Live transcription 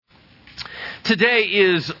Today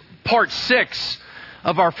is part 6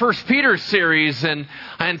 of our First Peter series, and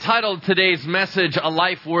I entitled today's message, A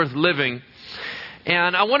Life Worth Living.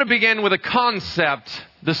 And I want to begin with a concept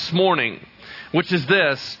this morning, which is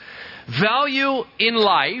this: value in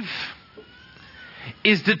life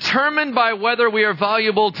is determined by whether we are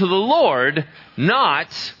valuable to the Lord,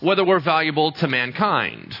 not whether we're valuable to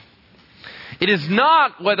mankind. It is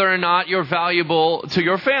not whether or not you're valuable to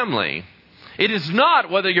your family. It is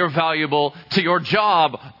not whether you're valuable to your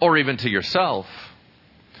job or even to yourself.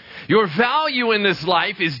 Your value in this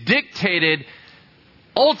life is dictated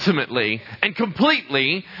ultimately and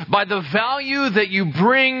completely by the value that you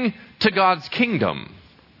bring to God's kingdom.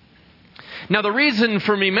 Now, the reason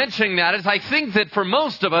for me mentioning that is I think that for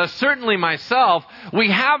most of us, certainly myself,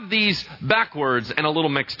 we have these backwards and a little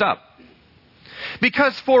mixed up.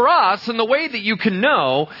 Because for us, and the way that you can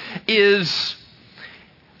know is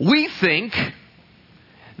we think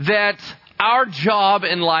that our job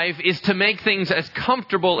in life is to make things as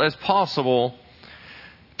comfortable as possible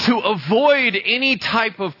to avoid any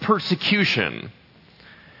type of persecution,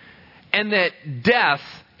 and that death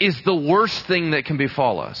is the worst thing that can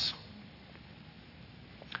befall us.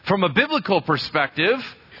 From a biblical perspective,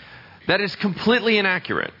 that is completely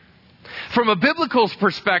inaccurate. From a biblical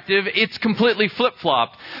perspective, it's completely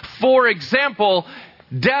flip-flopped. For example,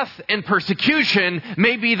 death and persecution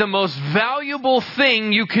may be the most valuable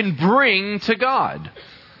thing you can bring to God. I'll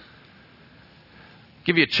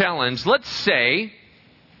give you a challenge. Let's say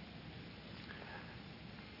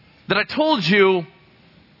that I told you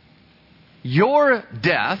your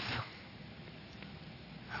death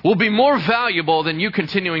will be more valuable than you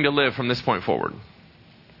continuing to live from this point forward.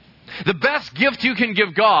 The best gift you can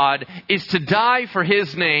give God is to die for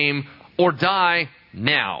His name or die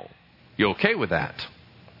now. You okay with that?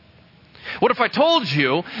 What if I told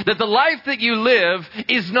you that the life that you live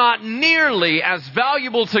is not nearly as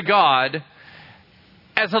valuable to God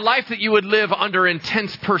as a life that you would live under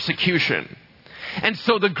intense persecution? And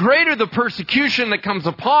so the greater the persecution that comes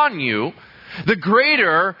upon you, the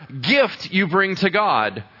greater gift you bring to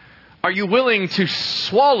God. Are you willing to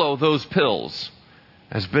swallow those pills,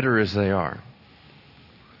 as bitter as they are?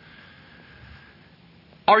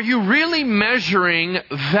 Are you really measuring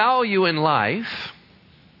value in life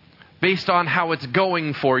based on how it's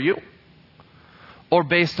going for you, or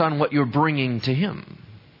based on what you're bringing to Him?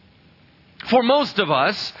 For most of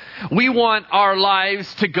us, we want our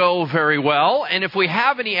lives to go very well, and if we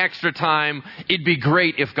have any extra time, it'd be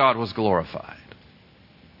great if God was glorified.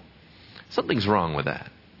 Something's wrong with that.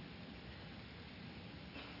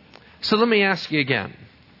 So let me ask you again.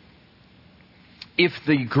 If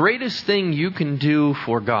the greatest thing you can do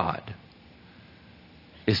for God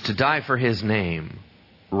is to die for His name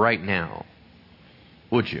right now,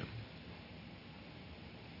 would you?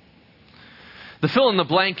 The fill in the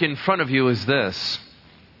blank in front of you is this: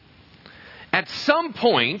 at some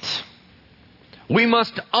point, we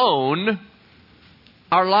must own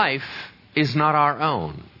our life is not our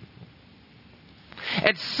own.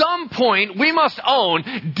 At some point, we must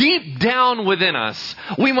own deep down within us,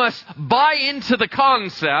 we must buy into the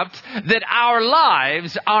concept that our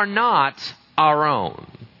lives are not our own.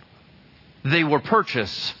 They were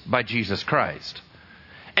purchased by Jesus Christ.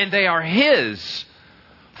 And they are His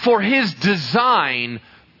for His design,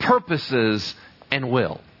 purposes, and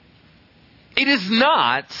will. It is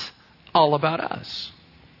not all about us.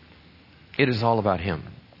 It is all about Him.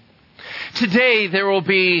 Today there will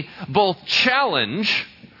be both challenge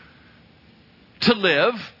to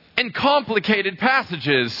live and complicated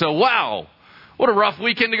passages. So wow, what a rough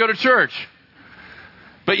weekend to go to church.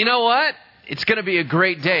 But you know what? It's going to be a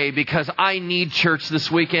great day because I need church this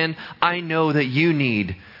weekend. I know that you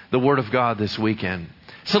need the Word of God this weekend.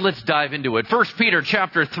 So let's dive into it. 1 Peter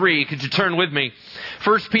chapter 3, could you turn with me?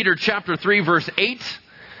 1 Peter chapter 3 verse 8.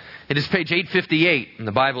 It is page 858 and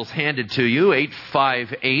the Bible's handed to you,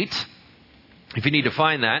 858. If you need to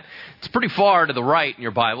find that, it's pretty far to the right in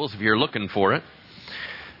your Bibles if you're looking for it.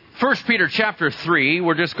 1 Peter chapter 3,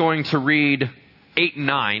 we're just going to read 8 and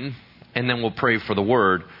 9, and then we'll pray for the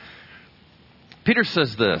Word. Peter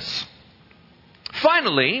says this: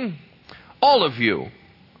 finally, all of you,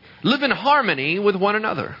 live in harmony with one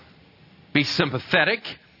another. Be sympathetic,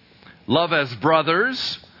 love as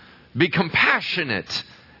brothers, be compassionate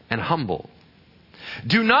and humble.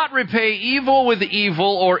 Do not repay evil with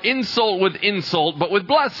evil or insult with insult, but with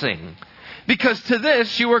blessing. Because to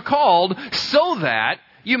this you were called, so that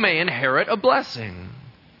you may inherit a blessing.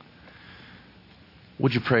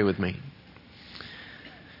 Would you pray with me?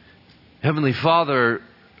 Heavenly Father,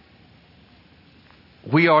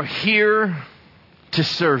 we are here to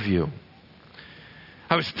serve you.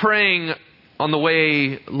 I was praying on the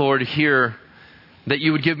way, Lord, here, that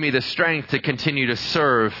you would give me the strength to continue to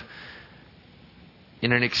serve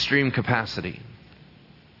in an extreme capacity.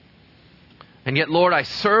 And yet, Lord, I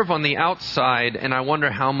serve on the outside, and I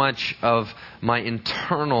wonder how much of my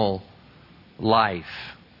internal life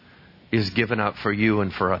is given up for you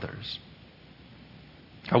and for others.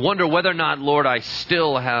 I wonder whether or not, Lord, I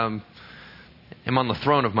still am on the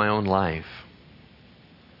throne of my own life,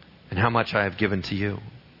 and how much I have given to you.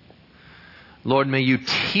 Lord, may you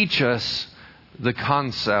teach us the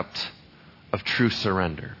concept of true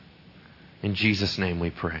surrender. In Jesus' name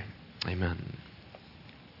we pray. Amen.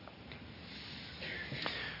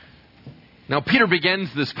 Now, Peter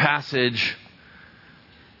begins this passage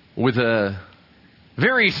with a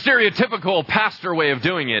very stereotypical pastor way of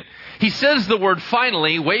doing it. He says the word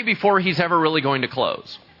finally way before he's ever really going to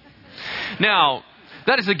close. Now,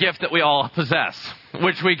 that is a gift that we all possess,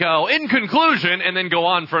 which we go in conclusion and then go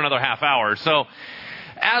on for another half hour. So,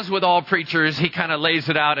 as with all preachers, he kind of lays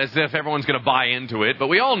it out as if everyone's going to buy into it. But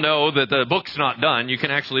we all know that the book's not done. You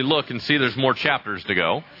can actually look and see there's more chapters to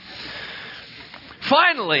go.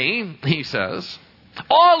 Finally, he says,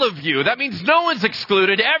 all of you, that means no one's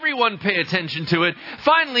excluded, everyone pay attention to it.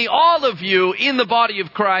 Finally, all of you in the body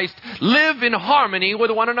of Christ live in harmony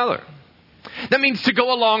with one another. That means to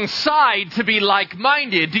go alongside, to be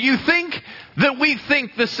like-minded. Do you think that we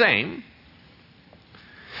think the same?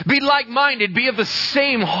 Be like-minded, be of the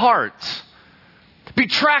same heart. Be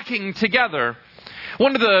tracking together.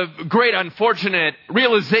 One of the great unfortunate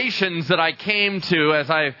realizations that I came to as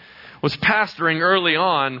I was pastoring early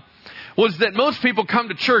on was that most people come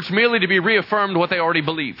to church merely to be reaffirmed what they already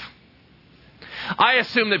believe. I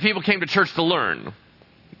assumed that people came to church to learn.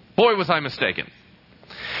 Boy, was I mistaken.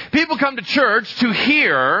 People come to church to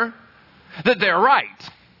hear that they're right.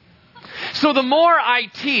 So the more I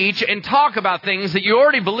teach and talk about things that you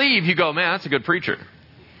already believe, you go, man, that's a good preacher.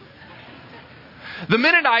 The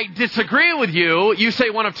minute I disagree with you, you say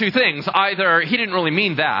one of two things. Either he didn't really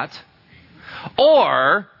mean that,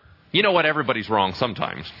 or, you know what, everybody's wrong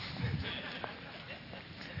sometimes.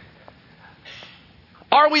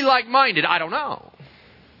 Are we like-minded? I don't know.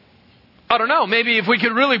 Maybe if we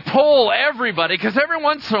could really poll everybody, because every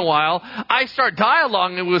once in a while, I start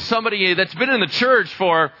dialoguing with somebody that's been in the church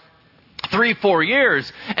for 3-4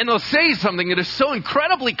 years, and they'll say something that is so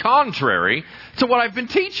incredibly contrary to what I've been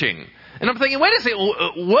teaching. And I'm thinking, wait a second,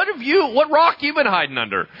 what rock you been hiding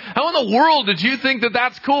under? How in the world did you think that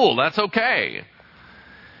that's cool? That's okay.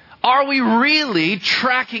 Are we really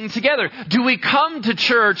tracking together? Do we come to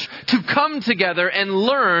church to come together and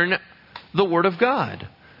learn the Word of God?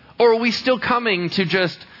 Or are we still coming to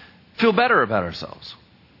just feel better about ourselves?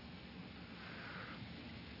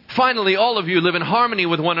 Finally, all of you live in harmony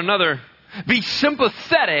with one another. Be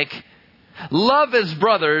sympathetic. Love as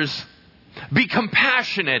brothers. Be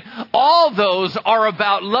compassionate. All those are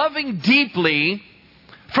about loving deeply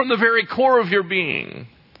from the very core of your being.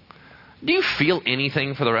 Do you feel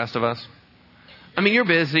anything for the rest of us? I mean, you're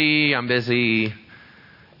busy. I'm busy.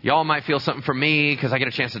 Y'all might feel something for me because I get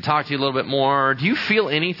a chance to talk to you a little bit more. Do you feel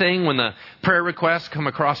anything when the prayer requests come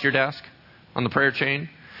across your desk on the prayer chain?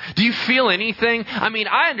 Do you feel anything? I mean,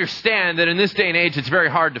 I understand that in this day and age, it's very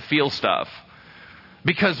hard to feel stuff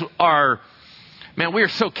because we are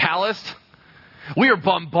so calloused. We are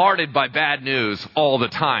bombarded by bad news all the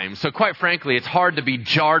time. So quite frankly, it's hard to be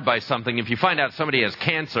jarred by something. If you find out somebody has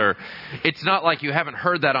cancer, it's not like you haven't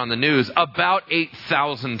heard that on the news about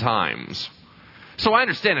 8,000 times. So I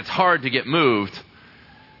understand it's hard to get moved.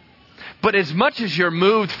 But as much as you're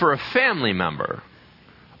moved for a family member,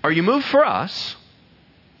 are you moved for us?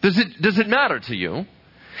 Does it matter to you?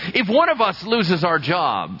 If one of us loses our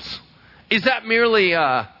jobs, is that merely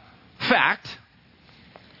a fact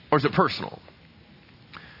or is it personal?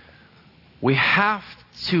 We have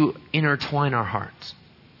to intertwine our hearts.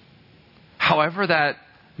 However that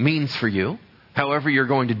means for you, however you're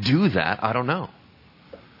going to do that, I don't know.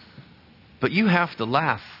 But you have to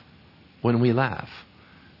laugh when we laugh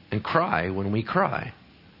and cry when we cry.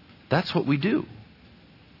 That's what we do.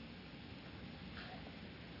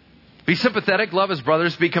 Be sympathetic, love as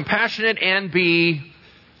brothers, be compassionate, and be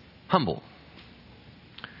humble.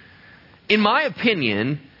 In my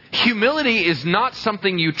opinion, humility is not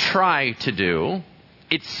something you try to do.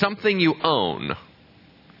 It's something you own.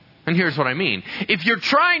 And here's what I mean. If you're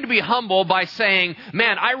trying to be humble by saying,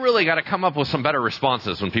 man, I really got to come up with some better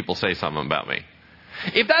responses when people say something about me.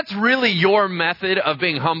 If that's really your method of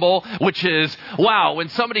being humble, which is, wow, when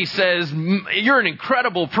somebody says, you're an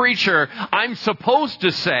incredible preacher, I'm supposed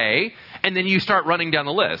to say, and then you start running down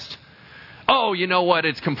the list. Oh, you know what?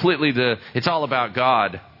 It's all about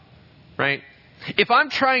God, right? If I'm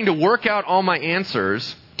trying to work out all my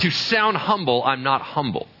answers to sound humble, I'm not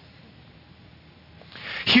humble.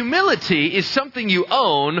 Humility is something you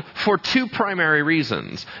own for two primary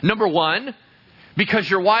reasons. Number one, because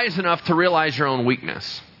you're wise enough to realize your own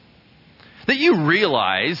weakness. That you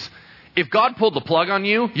realize if God pulled the plug on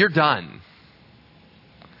you, you're done.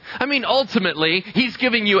 I mean, ultimately, He's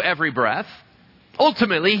giving you every breath.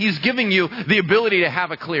 Ultimately, He's giving you the ability to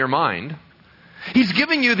have a clear mind. He's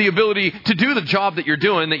giving you the ability to do the job that you're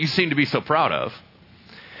doing that you seem to be so proud of.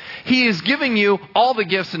 He is giving you all the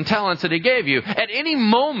gifts and talents that He gave you. At any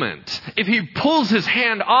moment, if He pulls His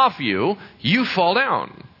hand off you, you fall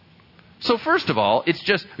down. So first of all, it's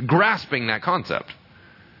just grasping that concept.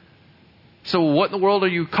 So what in the world are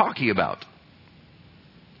you cocky about?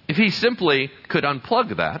 If He simply could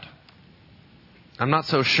unplug that, I'm not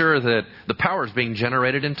so sure that the power is being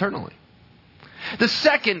generated internally. The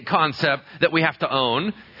second concept that we have to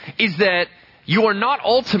own is that you are not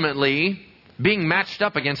ultimately being matched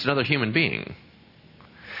up against another human being.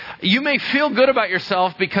 You may feel good about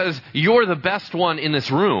yourself because you're the best one in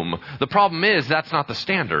this room. The problem is that's not the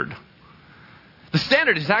standard. The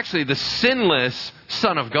standard is actually the sinless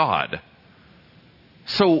Son of God.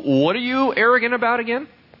 So what are you arrogant about again?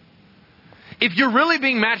 If you're really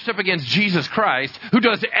being matched up against Jesus Christ, who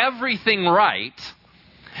does everything right,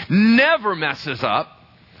 never messes up,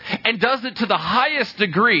 and does it to the highest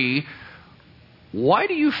degree, why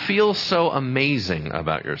do you feel so amazing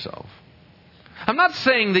about yourself? I'm not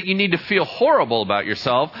saying that you need to feel horrible about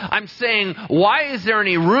yourself. I'm saying, why is there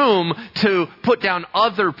any room to put down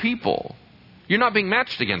other people? You're not being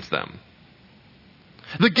matched against them.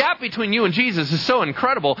 The gap between you and Jesus is so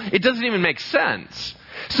incredible, it doesn't even make sense.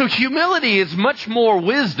 So humility is much more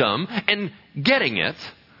wisdom and getting it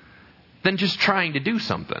than just trying to do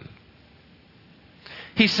something.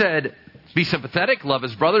 He said, be sympathetic, love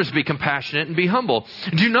as brothers, be compassionate, and be humble.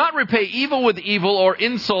 Do not repay evil with evil or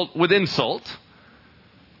insult with insult.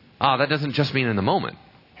 That doesn't just mean in the moment.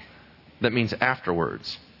 That means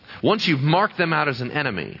afterwards. Once you've marked them out as an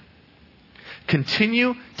enemy,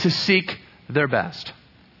 continue to seek their best.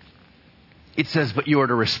 It says, but you are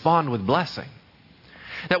to respond with blessing.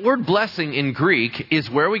 That word blessing in Greek is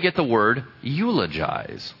where we get the word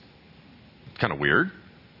eulogize. Kind of weird.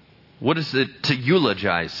 What is it to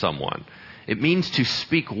eulogize someone? It means to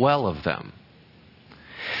speak well of them.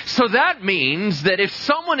 So that means that if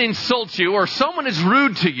someone insults you or someone is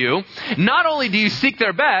rude to you, not only do you seek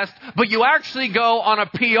their best, but you actually go on a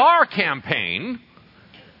PR campaign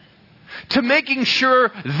to making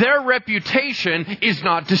sure their reputation is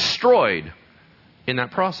not destroyed in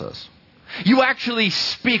that process. You actually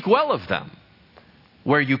speak well of them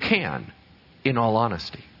where you can, in all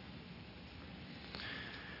honesty.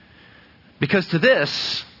 Because to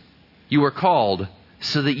this you are called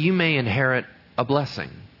so that you may inherit a blessing.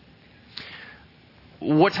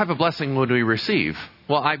 What type of blessing would we receive?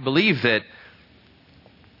 Well, I believe that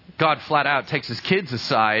God flat out takes His kids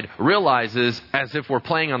aside, realizes as if we're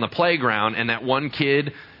playing on the playground and that one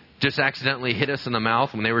kid just accidentally hit us in the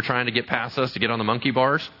mouth when they were trying to get past us to get on the monkey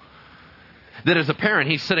bars. That as a parent,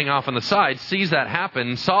 He's sitting off on the side, sees that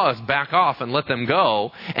happen, saw us back off and let them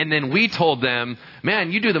go, and then we told them,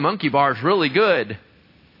 man, you do the monkey bars really good.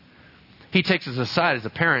 He takes us aside as a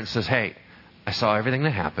parent and says, hey, I saw everything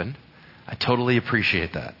that happened. I totally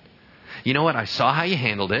appreciate that. You know what? I saw how you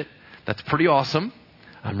handled it. That's pretty awesome.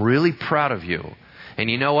 I'm really proud of you. And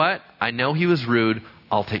you know what? I know he was rude.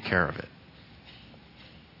 I'll take care of it.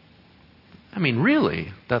 I mean,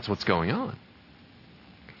 really, that's what's going on.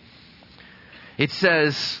 It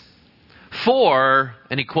says,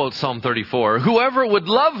 and he quotes Psalm 34, whoever would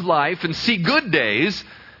love life and see good days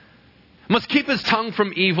must keep his tongue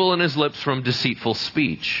from evil and his lips from deceitful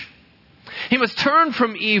speech. He must turn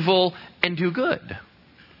from evil and do good.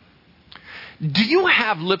 Do you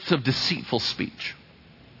have lips of deceitful speech?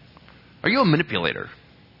 Are you a manipulator?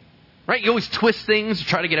 Right? You always twist things to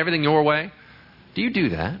try to get everything your way. Do you do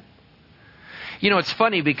that? You know, it's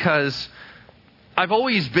funny because I've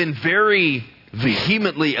always been very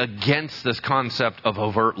vehemently against this concept of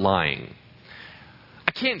overt lying.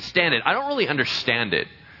 I can't stand it. I don't really understand it.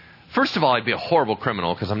 First of all, I'd be a horrible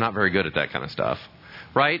criminal because I'm not very good at that kind of stuff.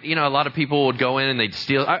 Right? You know, a lot of people would go in and they'd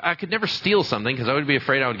steal. I could never steal something because I would be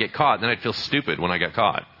afraid I would get caught. And then I'd feel stupid when I got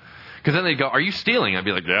caught. Because then they'd go, are you stealing? I'd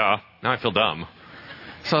be like, yeah. Now I feel dumb.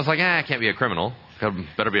 So I was like, I can't be a criminal. I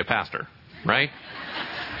better be a pastor. Right?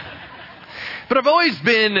 But I've always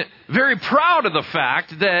been very proud of the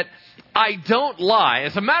fact that I don't lie.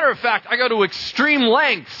 As a matter of fact, I go to extreme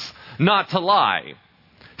lengths not to lie.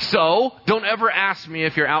 So, don't ever ask me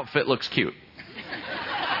if your outfit looks cute.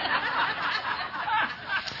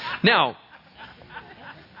 Now,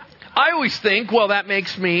 I always think, well, that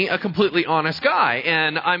makes me a completely honest guy,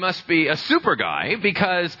 and I must be a super guy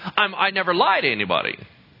because I never lie to anybody.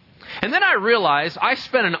 And then I realized I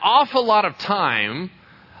spent an awful lot of time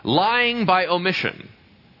lying by omission.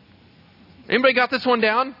 Anybody got this one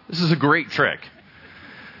down? This is a great trick.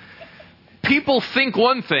 People think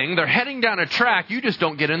one thing, they're heading down a track, you just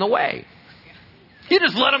don't get in the way. You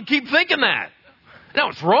just let them keep thinking that. Now,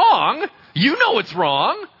 it's wrong. You know it's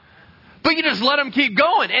wrong. But you just let them keep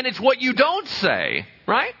going. And it's what you don't say,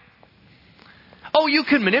 right? Oh, you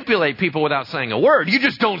can manipulate people without saying a word. You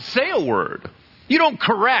just don't say a word. You don't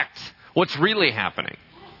correct what's really happening.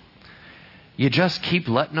 You just keep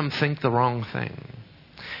letting them think the wrong thing.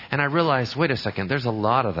 And I realized, wait a second, there's a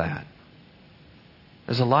lot of that.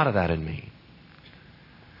 There's a lot of that in me.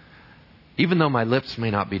 Even though my lips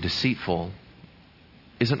may not be deceitful,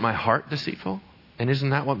 isn't my heart deceitful? And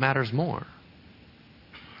isn't that what matters more?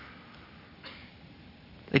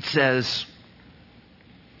 It says,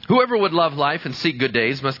 whoever would love life and seek good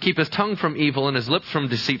days must keep his tongue from evil and his lips from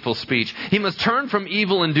deceitful speech. He must turn from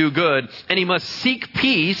evil and do good, and he must seek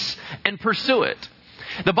peace and pursue it.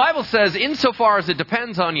 The Bible says, insofar as it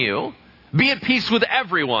depends on you, be at peace with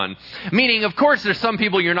everyone. Meaning, of course, there's some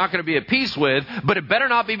people you're not going to be at peace with, but it better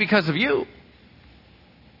not be because of you.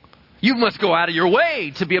 You must go out of your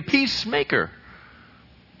way to be a peacemaker.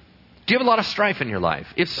 Do you have a lot of strife in your life?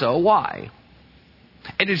 If so, why?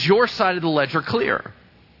 And is your side of the ledger clear?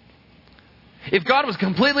 If God was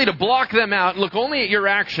completely to block them out and look only at your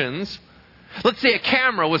actions, let's say a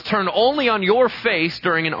camera was turned only on your face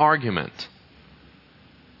during an argument.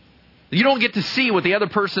 You don't get to see what the other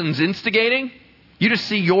person's instigating. You just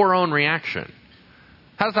see your own reaction.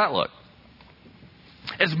 How does that look?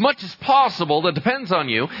 As much as possible, that depends on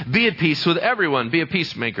you, be at peace with everyone. Be a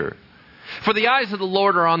peacemaker. For the eyes of the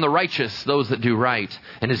Lord are on the righteous, those that do right,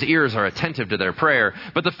 and his ears are attentive to their prayer.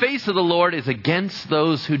 But the face of the Lord is against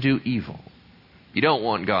those who do evil. You don't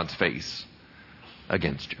want God's face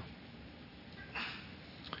against you.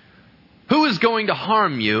 Who is going to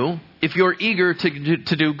harm you if you're eager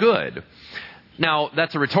to do good? Now,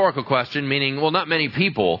 that's a rhetorical question, meaning, well, not many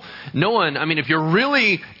people. No one, if you're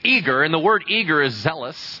really eager, and the word eager is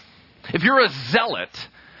zealous. If you're a zealot,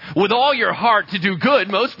 with all your heart to do good,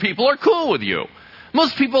 most people are cool with you.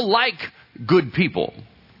 Most people like good people.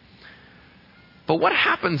 But what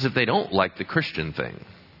happens if they don't like the Christian thing?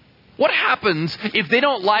 What happens if they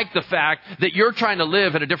don't like the fact that you're trying to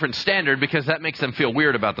live at a different standard because that makes them feel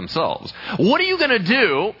weird about themselves? What are you going to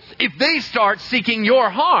do if they start seeking your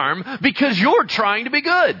harm because you're trying to be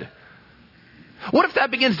good? What if that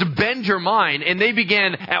begins to bend your mind and they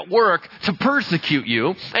begin at work to persecute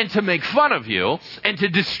you and to make fun of you and to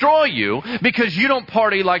destroy you because you don't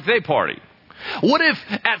party like they party? What if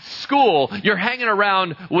at school you're hanging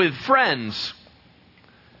around with friends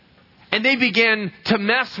and they begin to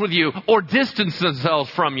mess with you or distance themselves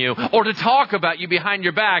from you or to talk about you behind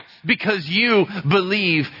your back because you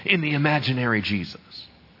believe in the imaginary Jesus?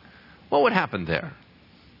 What would happen there?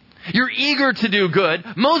 You're eager to do good.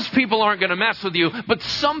 Most people aren't going to mess with you, but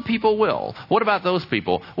some people will. What about those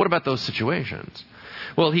people? What about those situations?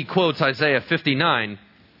 Well, he quotes Isaiah 59.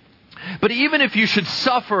 But even if you should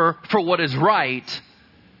suffer for what is right,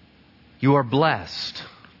 you are blessed.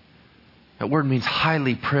 That word means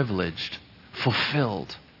highly privileged,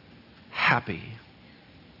 fulfilled, happy.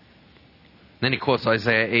 Then he quotes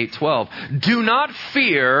Isaiah 8:12. Do not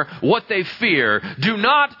fear what they fear. Do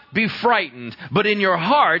not be frightened, but in your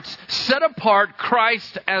hearts set apart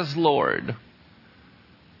Christ as Lord.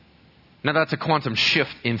 Now that's a quantum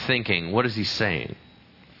shift in thinking. What is he saying?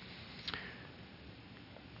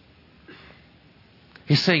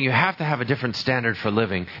 He's saying you have to have a different standard for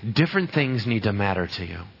living. Different things need to matter to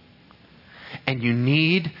you. And you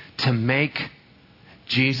need to make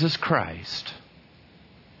Jesus Christ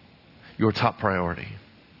your top priority.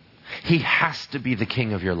 He has to be the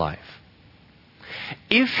king of your life.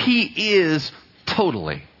 If he is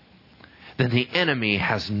totally, then the enemy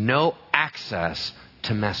has no access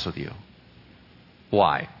to mess with you.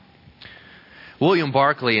 Why? William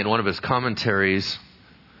Barclay, in one of his commentaries,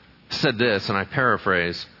 said this, and I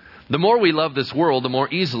paraphrase, the more we love this world, the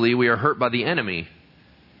more easily we are hurt by the enemy,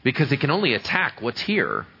 because it can only attack what's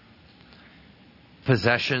here.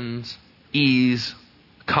 Possessions, ease,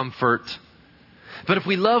 comfort. But if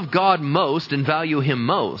we love God most and value him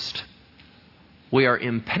most, we are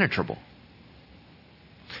impenetrable.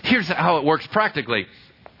 Here's how it works practically.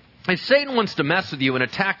 If Satan wants to mess with you and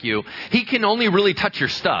attack you, he can only really touch your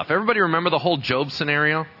stuff. Everybody remember the whole Job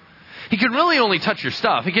scenario? He can really only touch your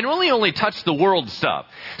stuff. He can really only touch the world stuff.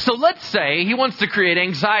 So let's say he wants to create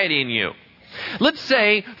anxiety in you. Let's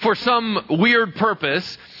say, for some weird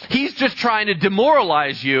purpose, he's just trying to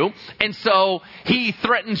demoralize you, and so he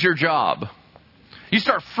threatens your job. You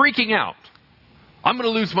start freaking out. I'm going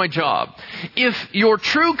to lose my job. If your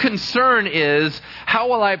true concern is, how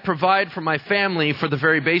will I provide for my family for the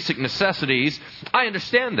very basic necessities, I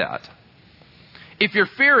understand that. If your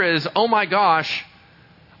fear is, oh my gosh,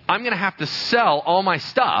 I'm going to have to sell all my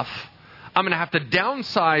stuff, I'm going to have to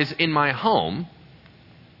downsize in my home,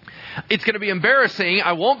 it's going to be embarrassing,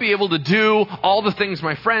 I won't be able to do all the things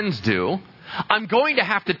my friends do, I'm going to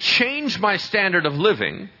have to change my standard of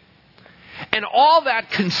living, and all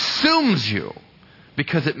that consumes you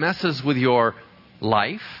because it messes with your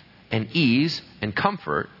life and ease and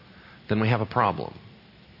comfort, then we have a problem.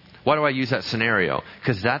 Why do I use that scenario?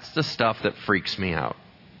 Because that's the stuff that freaks me out.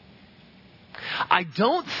 I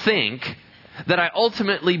don't think that I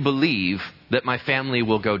ultimately believe that my family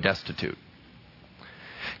will go destitute.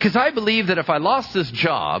 Because I believe that if I lost this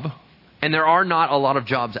job, and there are not a lot of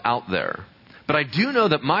jobs out there, but I do know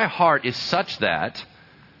that my heart is such that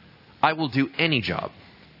I will do any job.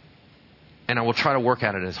 And I will try to work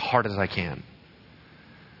at it as hard as I can.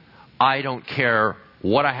 I don't care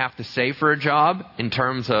what I have to say for a job in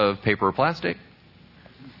terms of paper or plastic.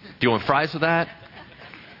 Do you want fries with that?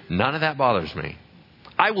 None of that bothers me.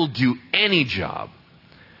 I will do any job.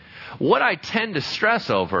 What I tend to stress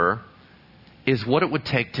over is what it would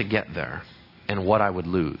take to get there and what I would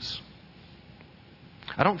lose.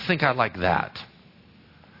 I don't think I like that.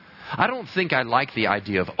 I don't think I like the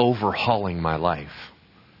idea of overhauling my life.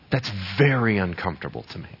 That's very uncomfortable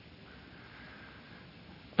to me.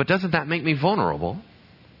 But doesn't that make me vulnerable?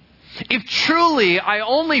 If truly I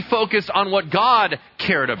only focused on what God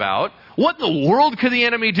cared about, what in the world could the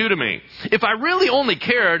enemy do to me? If I really only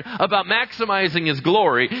cared about maximizing His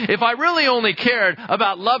glory, if I really only cared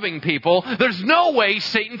about loving people, there's no way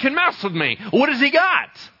Satan can mess with me. What has he got?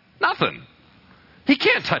 Nothing. He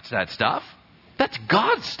can't touch that stuff. That's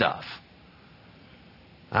God's stuff.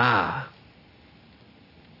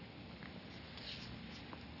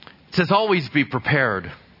 It says, always be prepared.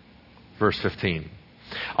 Verse 15.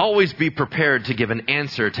 Always be prepared to give an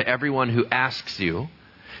answer to everyone who asks you,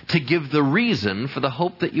 to give the reason for the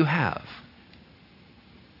hope that you have.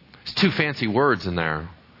 There's two fancy words in there.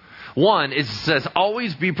 One, it says,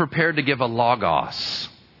 always be prepared to give a logos.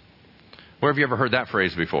 Where have you ever heard that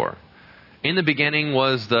phrase before? In the beginning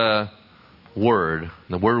was the Word.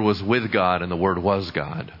 The Word was with God, and the Word was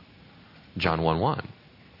God. John 1:1.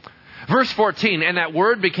 Verse 14, and that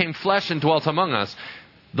Word became flesh and dwelt among us.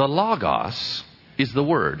 The logos is the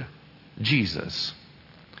Word, Jesus.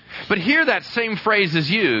 But here that same phrase is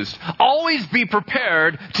used. Always be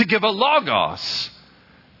prepared to give a logos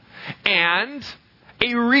and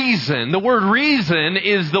a reason. The word reason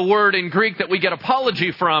is the word in Greek that we get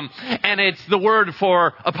apology from, and it's the word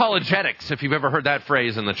for apologetics, if you've ever heard that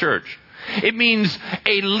phrase in the church. It means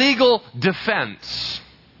a legal defense.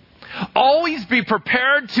 Always be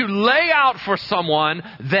prepared to lay out for someone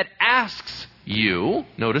that asks you,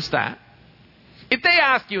 notice that. If they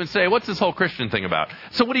ask you and say, what's this whole Christian thing about?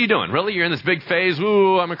 So what are you doing? Really? You're in this big phase?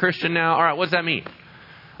 Ooh, I'm a Christian now. All right, what does that mean?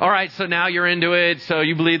 All right, so now you're into it. So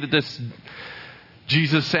you believe that this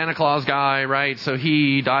Jesus Santa Claus guy, right? So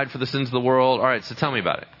he died for the sins of the world. All right, so tell me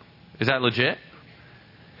about it. Is that legit?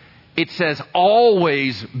 It says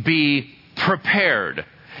always be prepared.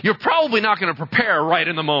 You're probably not going to prepare right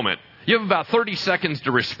in the moment. You have about 30 seconds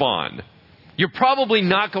to respond. You're probably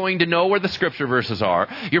not going to know where the scripture verses are.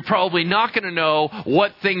 You're probably not going to know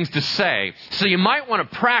what things to say. So you might want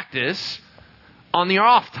to practice on the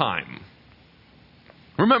off time.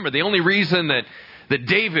 Remember, the only reason that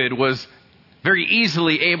David was very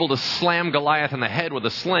easily able to slam Goliath in the head with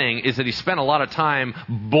a sling is that he spent a lot of time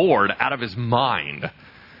bored out of his mind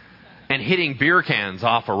and hitting beer cans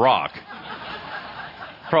off a rock.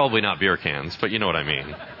 Probably not beer cans, but you know what I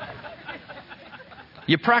mean.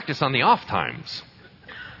 You practice on the off times,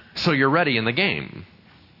 so you're ready in the game.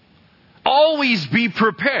 Always be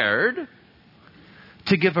prepared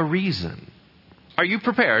to give a reason. Are you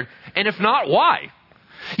prepared? And if not, why?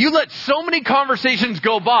 You let so many conversations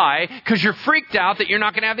go by because you're freaked out that you're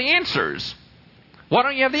not going to have the answers. Why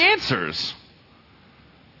don't you have the answers?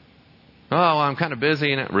 Oh, I'm kind of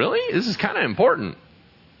busy. Really? This is kind of important.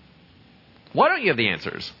 Why don't you have the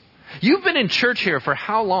answers? You've been in church here for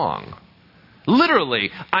how long?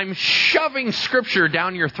 Literally, I'm shoving scripture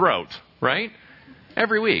down your throat, right?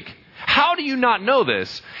 Every week. How do you not know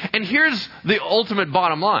this? And here's the ultimate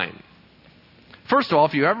bottom line. First of all,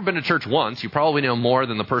 if you've ever been to church once, you probably know more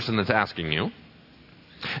than the person that's asking you.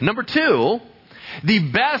 Number two,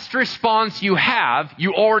 the best response you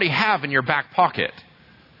already have in your back pocket.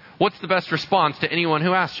 What's the best response to anyone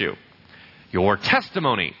who asks you? Your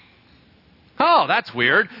testimony. Oh, that's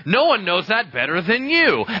weird. No one knows that better than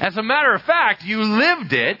you. As a matter of fact, you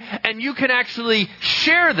lived it, and you can actually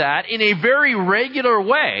share that in a very regular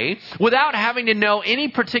way without having to know any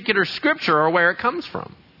particular scripture or where it comes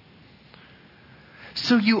from.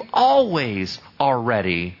 So you always are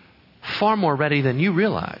ready, far more ready than you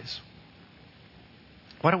realize.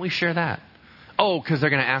 Why don't we share that? Oh, because they're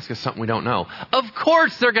going to ask us something we don't know. Of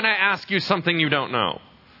course they're going to ask you something you don't know.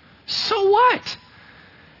 So what?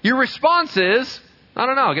 Your response is, I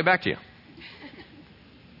don't know, I'll get back to you.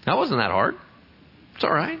 That wasn't that hard. It's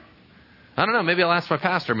all right. I don't know, maybe I'll ask my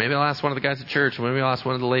pastor. Maybe I'll ask one of the guys at church. Maybe I'll ask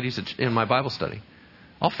one of the ladies in my Bible study.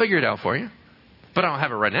 I'll figure it out for you. But I don't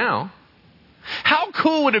have it right now. How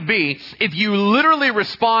cool would it be if you literally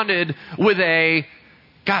responded with a,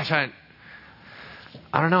 gosh,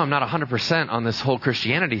 I don't know, I'm not 100% on this whole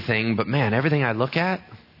Christianity thing, but man, everything I look at,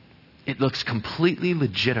 it looks completely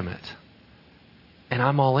legitimate. And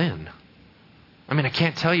I'm all in. I mean, I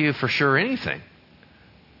can't tell you for sure anything,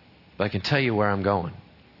 but I can tell you where I'm going.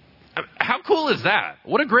 How cool is that?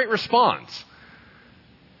 What a great response.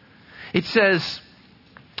 It says,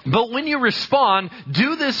 but when you respond,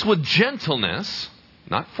 do this with gentleness,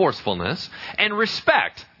 not forcefulness, and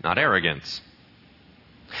respect, not arrogance.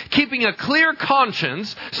 Keeping a clear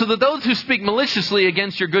conscience so that those who speak maliciously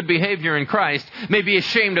against your good behavior in Christ may be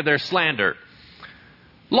ashamed of their slander.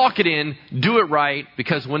 Lock it in, do it right,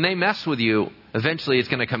 because when they mess with you, eventually it's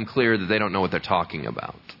going to come clear that they don't know what they're talking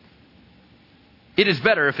about. It is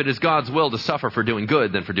better if it is God's will to suffer for doing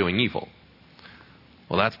good than for doing evil.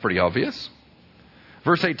 Well, that's pretty obvious.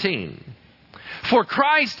 Verse 18. For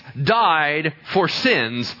Christ died for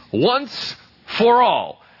sins once for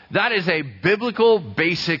all. That is a biblical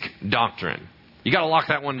basic doctrine. You got to lock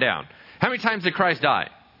that one down. How many times did Christ die?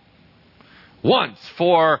 Once.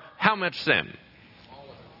 For how much sin?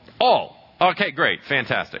 All. Okay, great.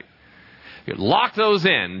 Fantastic. Lock those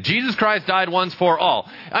in. Jesus Christ died once for all.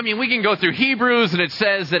 I mean, we can go through Hebrews and it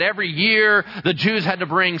says that every year the Jews had to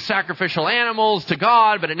bring sacrificial animals to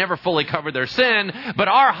God, but it never fully covered their sin. But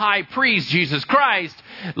our high priest, Jesus Christ,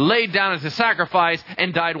 laid down as a sacrifice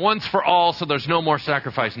and died once for all, so there's no more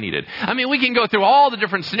sacrifice needed. I mean, we can go through all the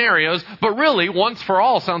different scenarios, but really, once for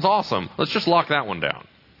all sounds awesome. Let's just lock that one down.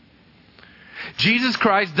 Jesus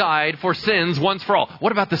Christ died for sins once for all.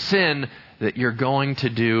 What about the sin that you're going to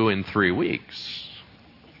do in 3 weeks?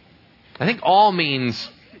 I think all means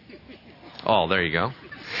all. There you go.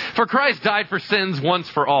 For Christ died for sins once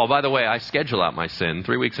for all. By the way, I schedule out my sin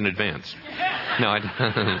 3 weeks in advance. No,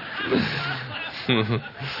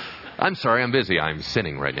 I'm sorry, I'm busy. I'm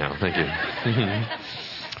sinning right now. Thank you.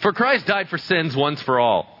 For Christ died for sins once for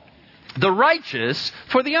all. The righteous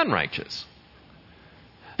for the unrighteous.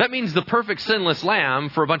 That means the perfect sinless lamb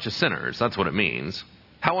for a bunch of sinners. That's what it means.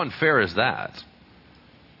 How unfair is that?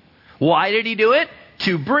 Why did he do it?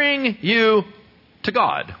 To bring you to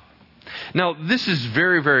God. Now, this is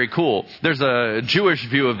very, very cool. There's a Jewish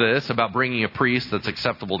view of this about bringing a priest that's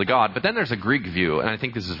acceptable to God. But then there's a Greek view, and I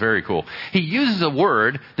think this is very cool. He uses a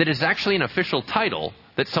word that is actually an official title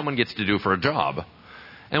that someone gets to do for a job.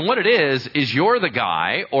 And what it is you're the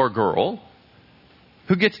guy or girl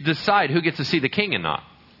who gets to decide who gets to see the king and not.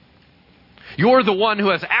 You're the one who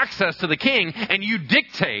has access to the king, and you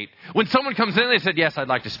dictate. When someone comes in and they said, yes, I'd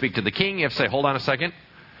like to speak to the king, you have to say, hold on a second.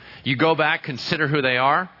 You go back, consider who they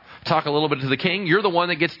are, talk a little bit to the king. You're the one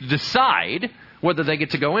that gets to decide whether they get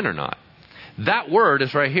to go in or not. That word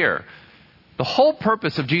is right here. The whole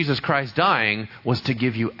purpose of Jesus Christ dying was to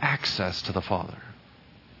give you access to the Father.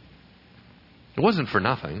 It wasn't for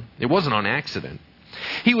nothing. It wasn't on accident.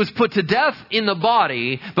 He was put to death in the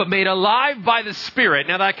body, but made alive by the Spirit.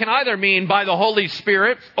 Now that can either mean by the Holy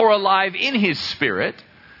Spirit or alive in His Spirit.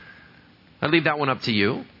 I leave that one up to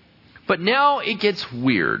you. But now it gets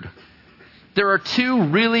weird. There are two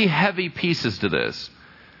really heavy pieces to this.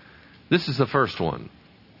 This is the first one.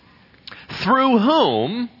 Through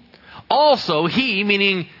whom also He,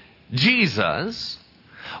 meaning Jesus,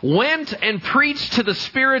 went and preached to the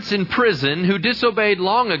spirits in prison who disobeyed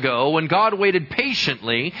long ago when God waited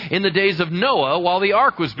patiently in the days of Noah while the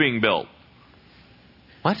ark was being built.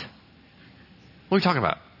 What? What are we talking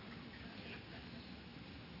about?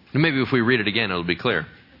 Maybe if we read it again, it'll be clear.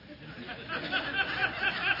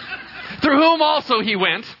 Through whom also He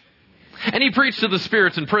went, and He preached to the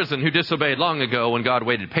spirits in prison who disobeyed long ago when God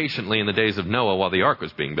waited patiently in the days of Noah while the ark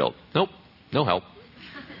was being built. Nope. No help.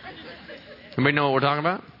 Anybody know what we're talking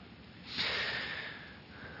about?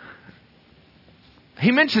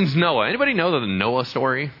 He mentions Noah. Anybody know the Noah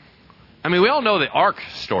story? I mean, we all know the ark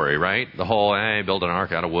story, right? The whole, build an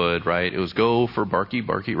ark out of wood, right? It was go for Barky,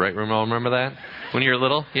 Barky, right? Remember that? When you were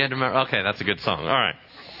little? You had to remember? Okay, that's a good song. All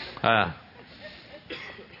right.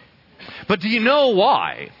 But do you know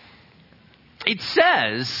why? It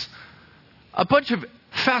says a bunch of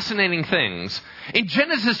fascinating things. In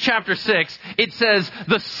Genesis chapter 6, it says,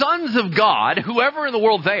 the sons of God, whoever in the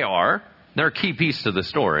world they are, they're a key piece to the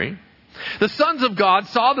story. The sons of God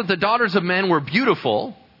saw that the daughters of men were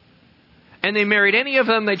beautiful, and they married any of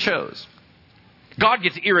them they chose. God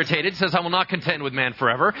gets irritated, says, I will not contend with man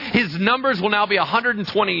forever. His numbers will now be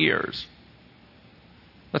 120 years.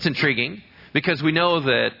 That's intriguing, because we know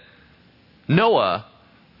that Noah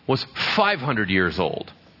was 500 years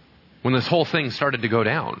old when this whole thing started to go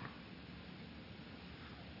down.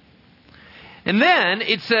 And then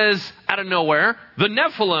it says, out of nowhere, the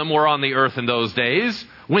Nephilim were on the earth in those days,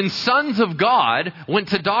 when sons of God went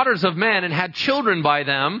to daughters of men and had children by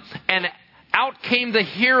them, and out came the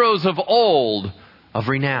heroes of old of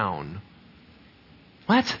renown.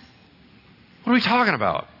 What? What are we talking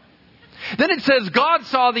about? Then it says, God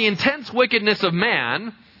saw the intense wickedness of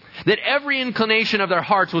man, that every inclination of their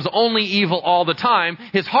hearts was only evil all the time.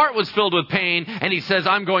 His heart was filled with pain, and he says,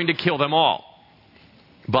 I'm going to kill them all.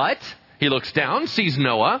 But he looks down, sees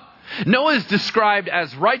Noah. Noah is described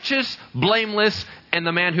as righteous, blameless, and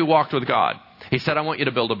the man who walked with God. He said, I want you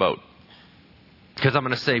to build a boat, because I'm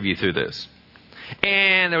going to save you through this.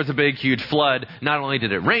 And there was a big, huge flood. Not only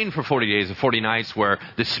did it rain for 40 days and 40 nights where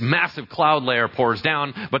this massive cloud layer pours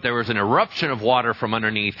down, but there was an eruption of water from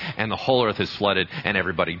underneath, and the whole earth is flooded, and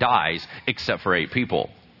everybody dies except for 8 people.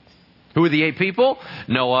 Who are the 8 people?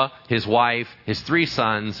 Noah, his wife, his 3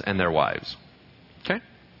 sons, and their wives. Okay?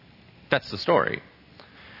 That's the story.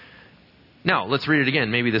 Now, let's read it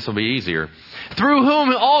again. Maybe this will be easier. Through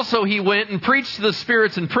whom also he went and preached to the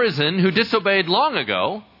spirits in prison who disobeyed long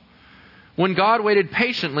ago, when God waited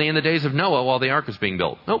patiently in the days of Noah while the ark was being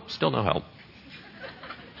built. Nope, still no help.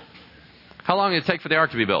 How long did it take for the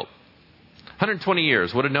ark to be built? 120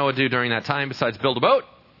 years. What did Noah do during that time besides build a boat?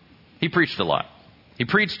 He preached a lot. He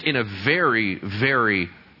preached in a very, very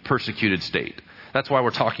persecuted state. That's why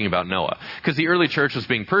we're talking about Noah. Because the early church was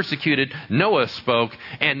being persecuted, Noah spoke,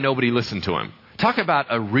 and nobody listened to him. Talk about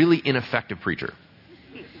a really ineffective preacher.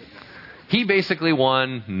 He basically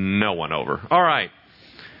won no one over. All right.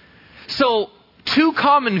 So, 2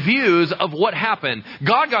 common views of what happened.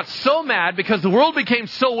 God got so mad because the world became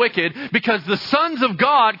so wicked because the sons of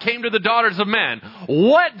God came to the daughters of men.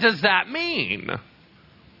 What does that mean?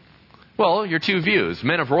 Well, your 2 views.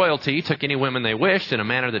 Men of royalty took any women they wished in a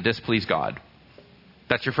manner that displeased God.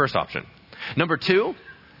 That's your first option. Number 2,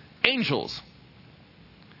 angels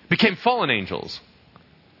became fallen angels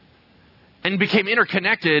and became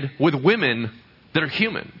interconnected with women that are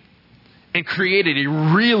human, and created a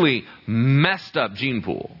really messed up gene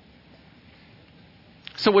pool.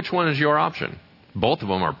 So which one is your option? Both of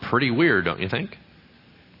them are pretty weird, don't you think?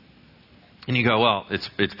 And you go, well,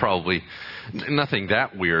 it's probably nothing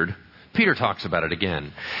that weird. Peter talks about it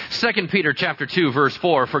again. 2 Peter chapter 2, verse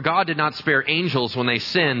 4, for God did not spare angels when they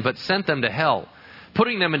sinned, but sent them to hell,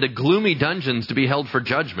 putting them into gloomy dungeons to be held for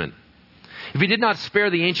judgment. If he did not spare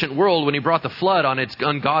the ancient world when he brought the flood on its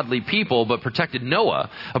ungodly people, but protected Noah,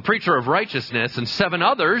 a preacher of righteousness, and 7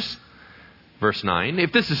 others, verse 9,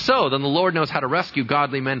 if this is so, then the Lord knows how to rescue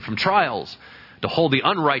godly men from trials, to hold the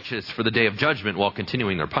unrighteous for the day of judgment while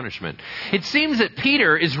continuing their punishment. It seems that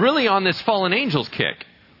Peter is really on this fallen angels kick.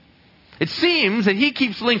 It seems that he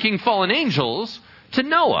keeps linking fallen angels to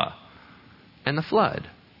Noah and the flood.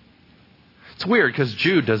 It's weird because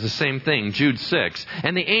Jude does the same thing. Jude 6.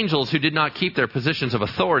 And the angels who did not keep their positions of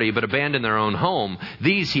authority but abandoned their own home,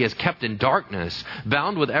 these he has kept in darkness,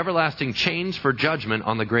 bound with everlasting chains for judgment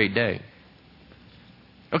on the great day.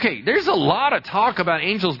 Okay, there's a lot of talk about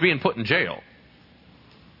angels being put in jail.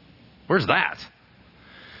 Where's that?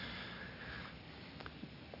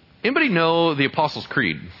 Anybody know the Apostles'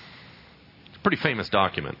 Creed? It's a pretty famous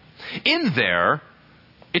document. In there,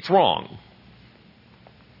 it's wrong.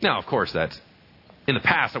 Now, of course, in the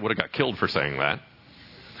past, I would have got killed for saying that.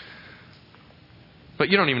 But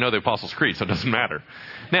you don't even know the Apostles' Creed, so it doesn't matter.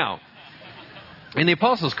 Now, in the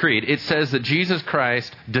Apostles' Creed, it says that Jesus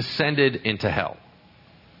Christ descended into hell.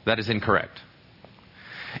 That is incorrect.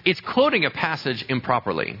 It's quoting a passage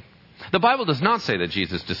improperly. The Bible does not say that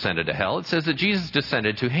Jesus descended to hell. It says that Jesus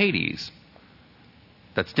descended to Hades.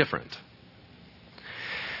 That's different.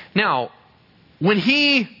 Now, when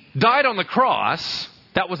he died on the cross,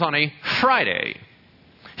 that was on a Friday.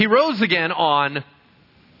 He rose again on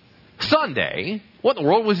Sunday. What in the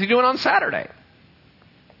world was he doing on Saturday?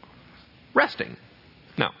 Resting.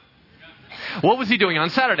 No. What was he doing on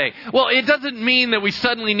Saturday? Well, it doesn't mean that we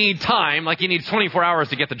suddenly need time, like he needs 24 hours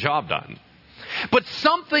to get the job done. But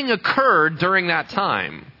something occurred during that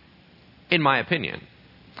time, in my opinion.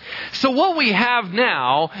 So what we have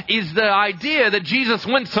now is the idea that Jesus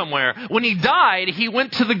went somewhere. When he died, he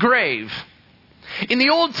went to the grave. In the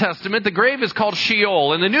Old Testament, the grave is called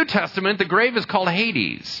Sheol. In the New Testament, the grave is called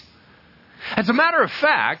Hades. As a matter of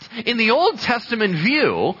fact, in the Old Testament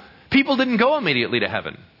view, people didn't go immediately to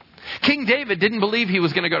heaven. King David didn't believe he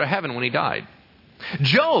was going to go to heaven when he died.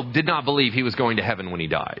 Job did not believe he was going to heaven when he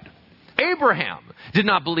died. Abraham did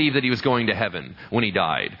not believe that he was going to heaven when he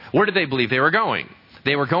died. Where did they believe they were going?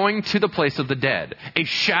 They were going to the place of the dead, a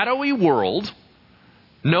shadowy world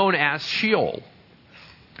known as Sheol.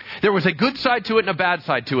 There was a good side to it and a bad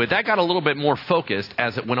side to it. That got a little bit more focused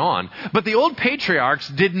as it went on. But the old patriarchs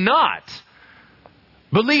did not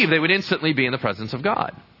believe they would instantly be in the presence of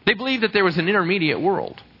God. They believed that there was an intermediate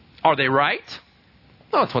world. Are they right?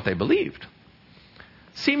 No, it's what they believed.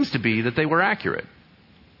 Seems to be that they were accurate.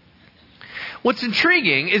 What's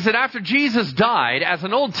intriguing is that after Jesus died as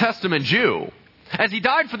an Old Testament Jew, as he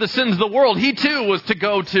died for the sins of the world, he too was to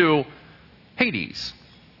go to Hades.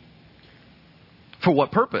 For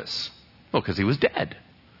what purpose? Well, because he was dead.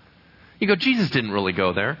 You go, Jesus didn't really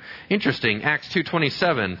go there. Interesting, Acts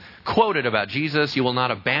 2:27 quoted about Jesus, "You will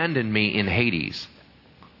not abandon me in Hades."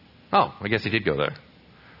 Oh, I guess he did go there.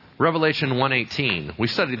 Revelation 1:18. We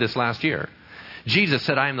studied this last year. Jesus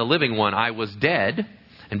said, "I am the living one. I was dead,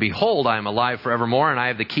 and behold, I am alive forevermore, and I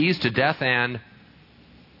have the keys to death and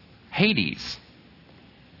Hades."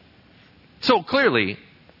 So clearly,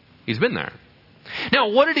 he's been there. Now,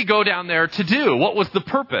 what did he go down there to do? What was the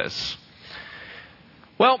purpose?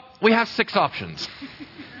 Well, we have 6 options.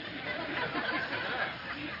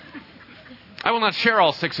 I will not share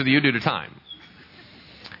all 6 with you due to time.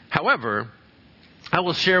 However, I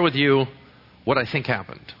will share with you what I think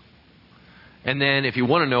happened. And then if you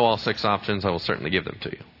want to know all 6 options, I will certainly give them to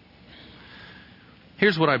you.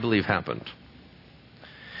 Here's what I believe happened.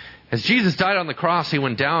 As Jesus died on the cross, he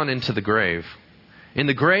went down into the grave. In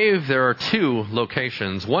the grave, there are 2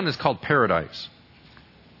 locations. One is called paradise.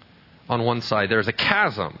 On one side, there's a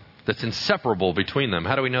chasm that's inseparable between them.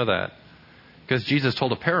 How do we know that? Because Jesus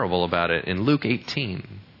told a parable about it in Luke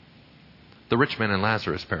 18. The rich man and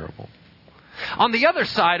Lazarus parable. On the other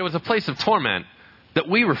side was a place of torment that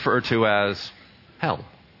we refer to as hell.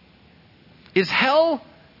 Is hell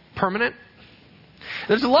permanent?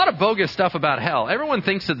 There's a lot of bogus stuff about hell. Everyone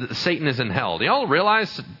thinks that Satan is in hell. Do y'all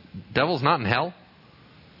realize the devil's not in hell?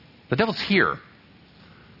 The devil's here.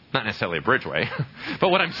 Not necessarily a Bridgeway. But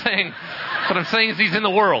what I'm saying is he's in the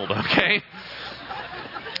world, okay?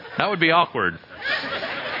 That would be awkward.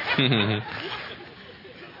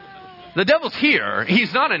 The devil's here.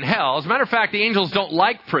 He's not in hell. As a matter of fact, the angels don't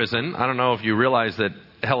like prison. I don't know if you realize that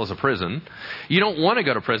hell is a prison. You don't want to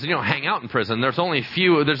go to prison. You don't hang out in prison. There's only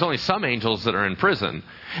some angels that are in prison.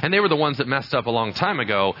 And they were the ones that messed up a long time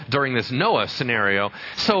ago during this Noah scenario.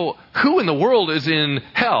 So who in the world is in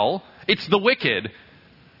hell? It's the wicked.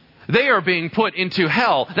 They are being put into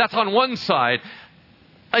hell. That's on one side.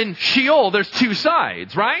 In Sheol, there's 2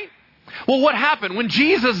 sides, right? Well, what happened? When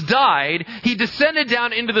Jesus died, he descended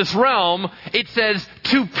down into this realm, it says,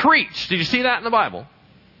 to preach. Did you see that in the Bible?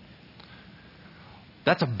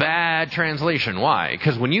 That's a bad translation. Why?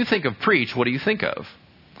 Because when you think of preach, what do you think of?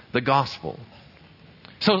 The gospel.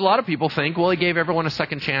 So a lot of people think, well, he gave everyone a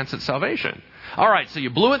second chance at salvation. All right, so you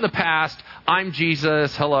blew it in the past. I'm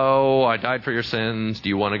Jesus. Hello, I died for your sins. Do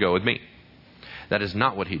you want to go with me? That is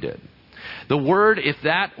not what he did. The word, if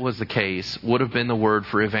that was the case, would have been the word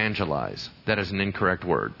for evangelize. That is an incorrect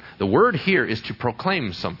word. The word here is to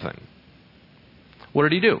proclaim something. What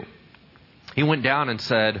did he do? He went down and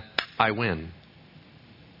said, I win.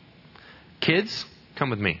 Kids, come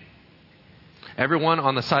with me. Everyone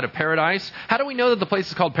on the side of paradise. How do we know that the place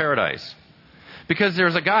is called paradise? Because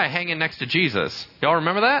there's a guy hanging next to Jesus. Y'all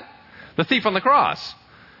remember that? The thief on the cross.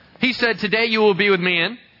 He said, today you will be with me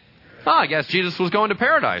in... I guess Jesus was going to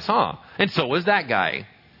paradise, huh? And so was that guy.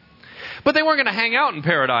 But they weren't going to hang out in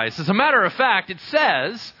paradise. As a matter of fact, it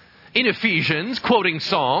says in Ephesians, quoting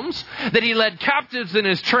Psalms, that he led captives in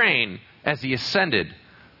his train as he ascended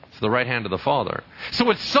to the right hand of the Father. So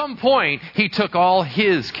at some point, he took all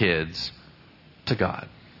his kids to God.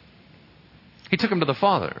 He took them to the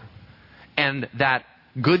Father. And that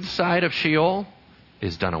good side of Sheol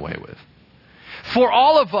is done away with. For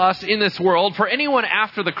all of us in this world, for anyone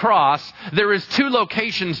after the cross, there is 2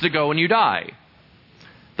 locations to go when you die.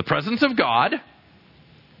 The presence of God,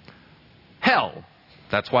 hell.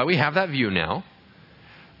 That's why we have that view now.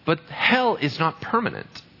 But hell is not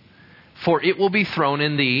permanent. For it will be thrown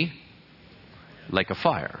in the lake of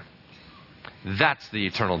fire. That's the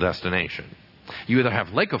eternal destination. You either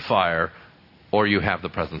have lake of fire or you have the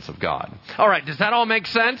presence of God. All right, does that all make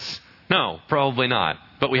sense? No, probably not.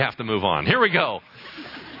 But we have to move on. Here we go.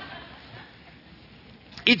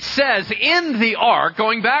 It says in the ark,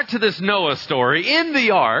 going back to this Noah story, in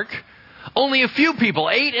the ark, only a few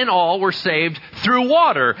people, 8 in all, were saved through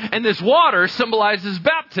water. And this water symbolizes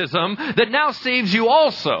baptism that now saves you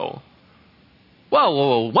also.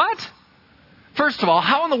 Whoa, what? First of all,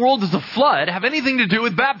 how in the world does the flood have anything to do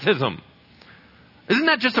with baptism? Isn't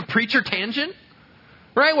that just a preacher tangent?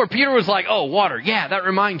 Right? Where Peter was like, oh, water. Yeah, that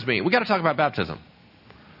reminds me. We got to talk about baptism.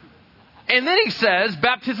 And then he says,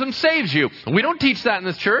 baptism saves you. We don't teach that in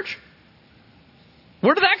this church.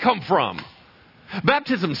 Where did that come from?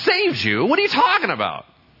 Baptism saves you? What are you talking about?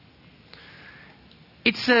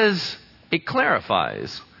 It says, it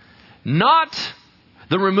clarifies, not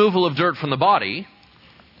the removal of dirt from the body,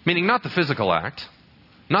 meaning not the physical act,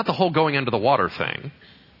 not the whole going under the water thing,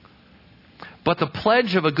 but the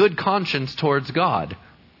pledge of a good conscience towards God.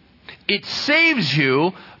 It saves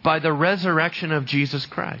you by the resurrection of Jesus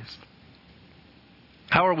Christ.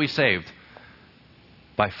 How are we saved?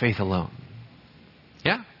 By faith alone.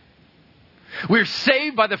 Yeah? We're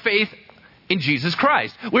saved by the faith in Jesus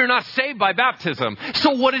Christ. We're not saved by baptism.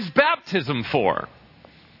 So what is baptism for?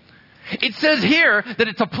 It says here that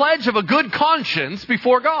it's a pledge of a good conscience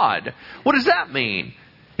before God. What does that mean?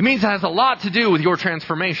 It means it has a lot to do with your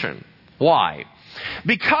transformation. Why?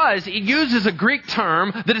 Because it uses a Greek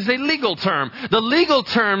term that is a legal term. The legal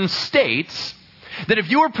term states that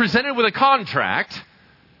if you were presented with a contract,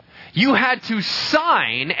 you had to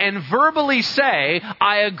sign and verbally say,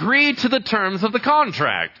 I agree to the terms of the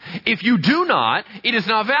contract. If you do not, it is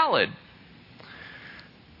not valid.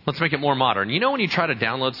 Let's make it more modern. You know when you try to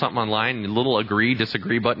download something online and a little agree,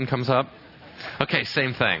 disagree button comes up? Okay,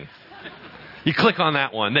 same thing. You click on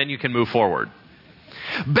that one, then you can move forward.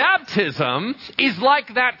 Baptism is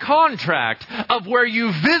like that contract of where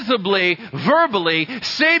you visibly, verbally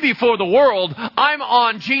say before the world, I'm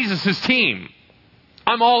on Jesus' team.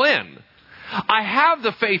 I'm all in. I have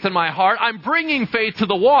the faith in my heart. I'm bringing faith to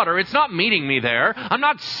the water. It's not meeting me there. I'm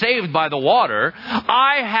not saved by the water.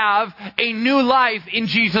 I have a new life in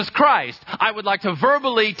Jesus Christ. I would like to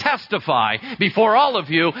verbally testify before all of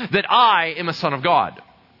you that I am a son of God.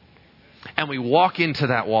 And we walk into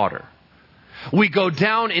that water. We go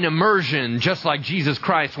down in immersion just like Jesus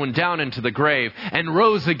Christ went down into the grave and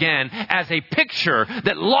rose again as a picture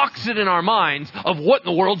that locks it in our minds of what in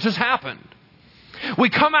the world just happened.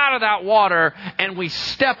 We come out of that water and we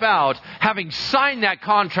step out having signed that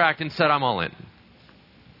contract and said, I'm all in.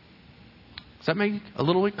 Does that make it a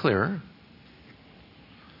little bit clearer?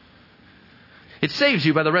 It saves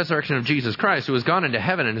you by the resurrection of Jesus Christ, who has gone into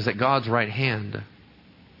heaven and is at God's right hand,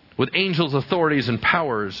 with angels, authorities, and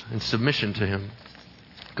powers in submission to him.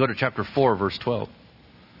 Go to chapter 4, verse 12.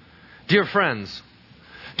 Dear friends,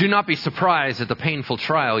 do not be surprised at the painful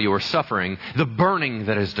trial you are suffering, the burning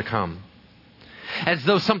that is to come, as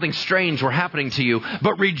though something strange were happening to you,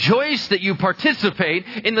 but rejoice that you participate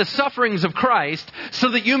in the sufferings of Christ, so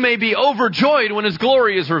that you may be overjoyed when his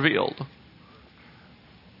glory is revealed.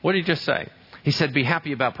 What did he just say? He said, be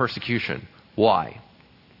happy about persecution. Why?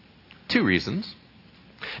 2 reasons.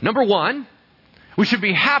 Number 1, we should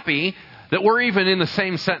be happy that we're even in the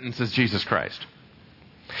same sentence as Jesus Christ.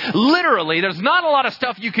 Literally, there's not a lot of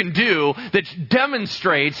stuff you can do that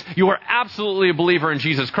demonstrates you are absolutely a believer in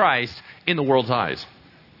Jesus Christ in the world's eyes.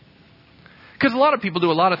 Because a lot of people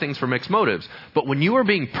do a lot of things for mixed motives. But when you are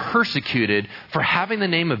being persecuted for having the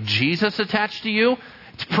name of Jesus attached to you,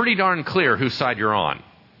 it's pretty darn clear whose side you're on.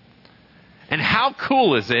 And how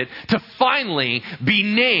cool is it to finally be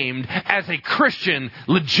named as a Christian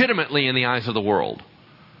legitimately in the eyes of the world?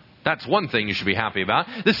 That's one thing you should be happy about.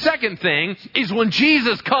 The second thing is when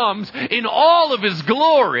Jesus comes in all of his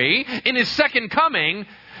glory, in his second coming,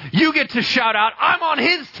 you get to shout out, I'm on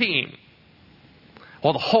his team.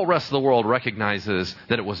 While the whole rest of the world recognizes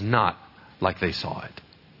that it was not like they saw it.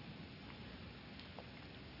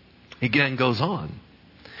 It then goes on.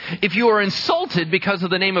 If you are insulted because of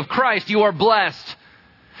the name of Christ, you are blessed.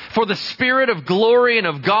 For the Spirit of glory and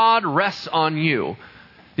of God rests on you.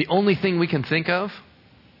 The only thing we can think of,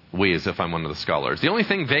 we as if I'm one of the scholars, the only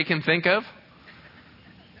thing they can think of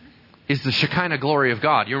is the Shekinah glory of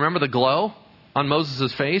God. You remember the glow on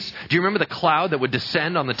Moses' face? Do you remember the cloud that would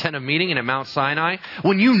descend on the tent of meeting and at Mount Sinai?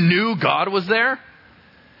 When you knew God was there?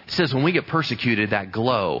 It says when we get persecuted, that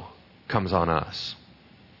glow comes on us.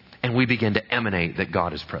 And we begin to emanate that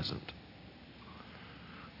God is present.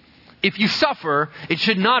 If you suffer, it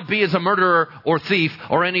should not be as a murderer or thief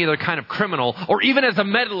or any other kind of criminal or even as a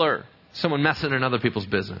meddler. someone messing in other people's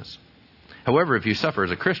business. However, if you suffer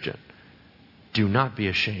as a Christian, do not be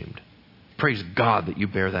ashamed. Praise God that you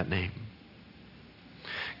bear that name.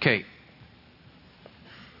 Okay.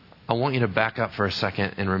 I want you to back up for a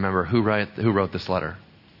second and remember who wrote this letter.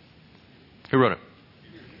 Who wrote it?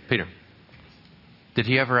 Peter. Did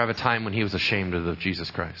he ever have a time when he was ashamed of Jesus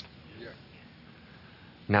Christ? Yeah.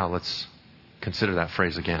 Now let's consider that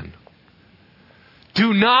phrase again.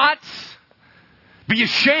 Do not be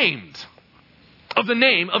ashamed of the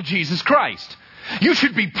name of Jesus Christ. You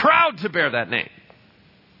should be proud to bear that name.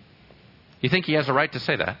 You think he has a right to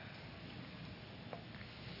say that?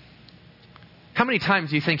 How many times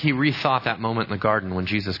do you think he rethought that moment in the garden when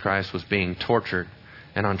Jesus Christ was being tortured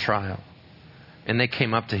and on trial? And they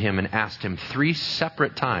came up to him and asked him 3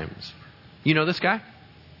 separate times, you know this guy?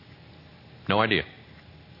 No idea.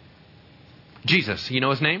 Jesus, you know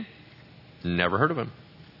his name? Never heard of him.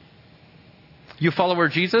 You a follower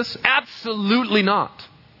of Jesus? Absolutely not.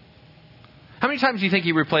 How many times do you think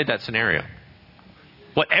he replayed that scenario?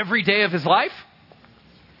 What, every day of his life?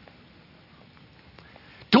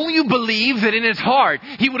 Don't you believe that in his heart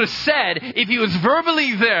he would have said, if he was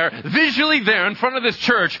verbally there, visually there in front of this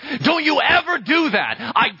church, don't you ever do that.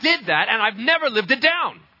 I did that and I've never lived it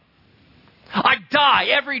down. I die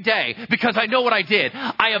every day because I know what I did.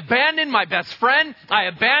 I abandoned my best friend. I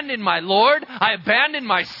abandoned my Lord. I abandoned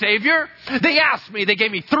my Savior. They asked me. They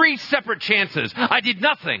gave me 3 separate chances. I did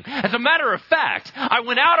nothing. As a matter of fact, I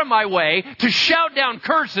went out of my way to shout down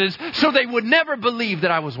curses so they would never believe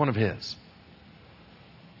that I was one of His.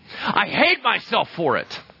 I hate myself for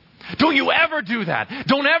it. Don't you ever do that.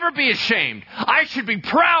 Don't ever be ashamed. I should be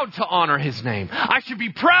proud to honor His name. I should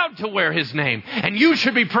be proud to wear His name. And you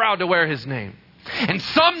should be proud to wear His name. And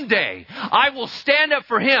someday I will stand up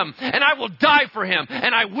for Him and I will die for Him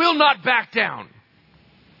and I will not back down.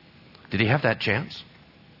 Did he have that chance?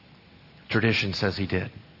 Tradition says he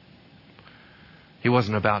did. He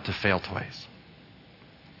wasn't about to fail twice.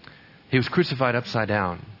 He was crucified upside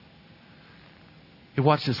down. He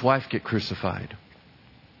watched his wife get crucified.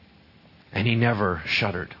 And he never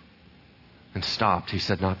shuddered and stopped. He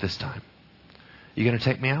said, not this time. You going to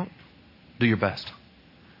take me out? Do your best.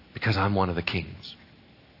 Because I'm one of the kings.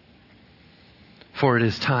 For it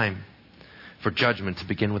is time for judgment to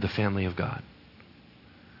begin with the family of God.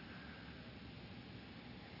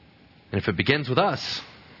 And if it begins with us,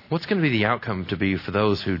 what's going to be the outcome to be for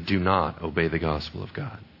those who do not obey the gospel of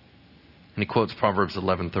God? And he quotes Proverbs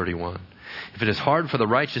 11:31. If it is hard for the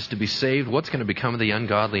righteous to be saved, what's going to become of the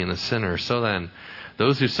ungodly and the sinner? So then,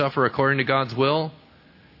 those who suffer according to God's will,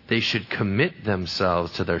 they should commit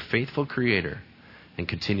themselves to their faithful Creator and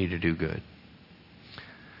continue to do good.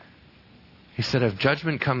 He said if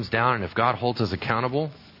judgment comes down and if God holds us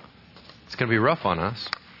accountable, it's going to be rough on us.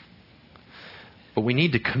 But we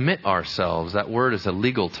need to commit ourselves. That word is a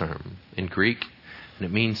legal term in Greek. And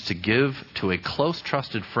it means to give to a close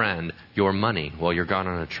trusted friend your money while you're gone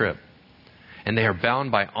on a trip. And they are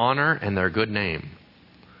bound by honor and their good name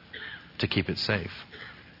to keep it safe.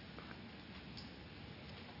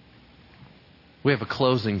 We have a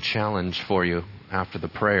closing challenge for you after the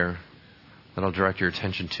prayer that I'll direct your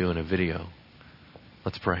attention to in a video.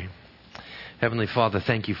 Let's pray. Heavenly Father,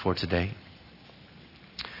 thank you for today.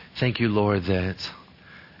 Thank you, Lord, that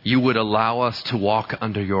you would allow us to walk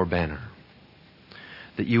under your banner.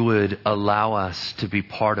 That you would allow us to be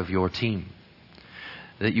part of your team.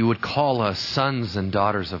 That you would call us sons and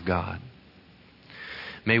daughters of God.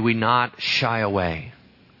 May we not shy away,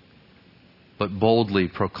 but boldly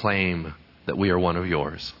proclaim that we are one of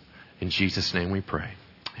yours. In Jesus' name we pray.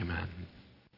 Amen.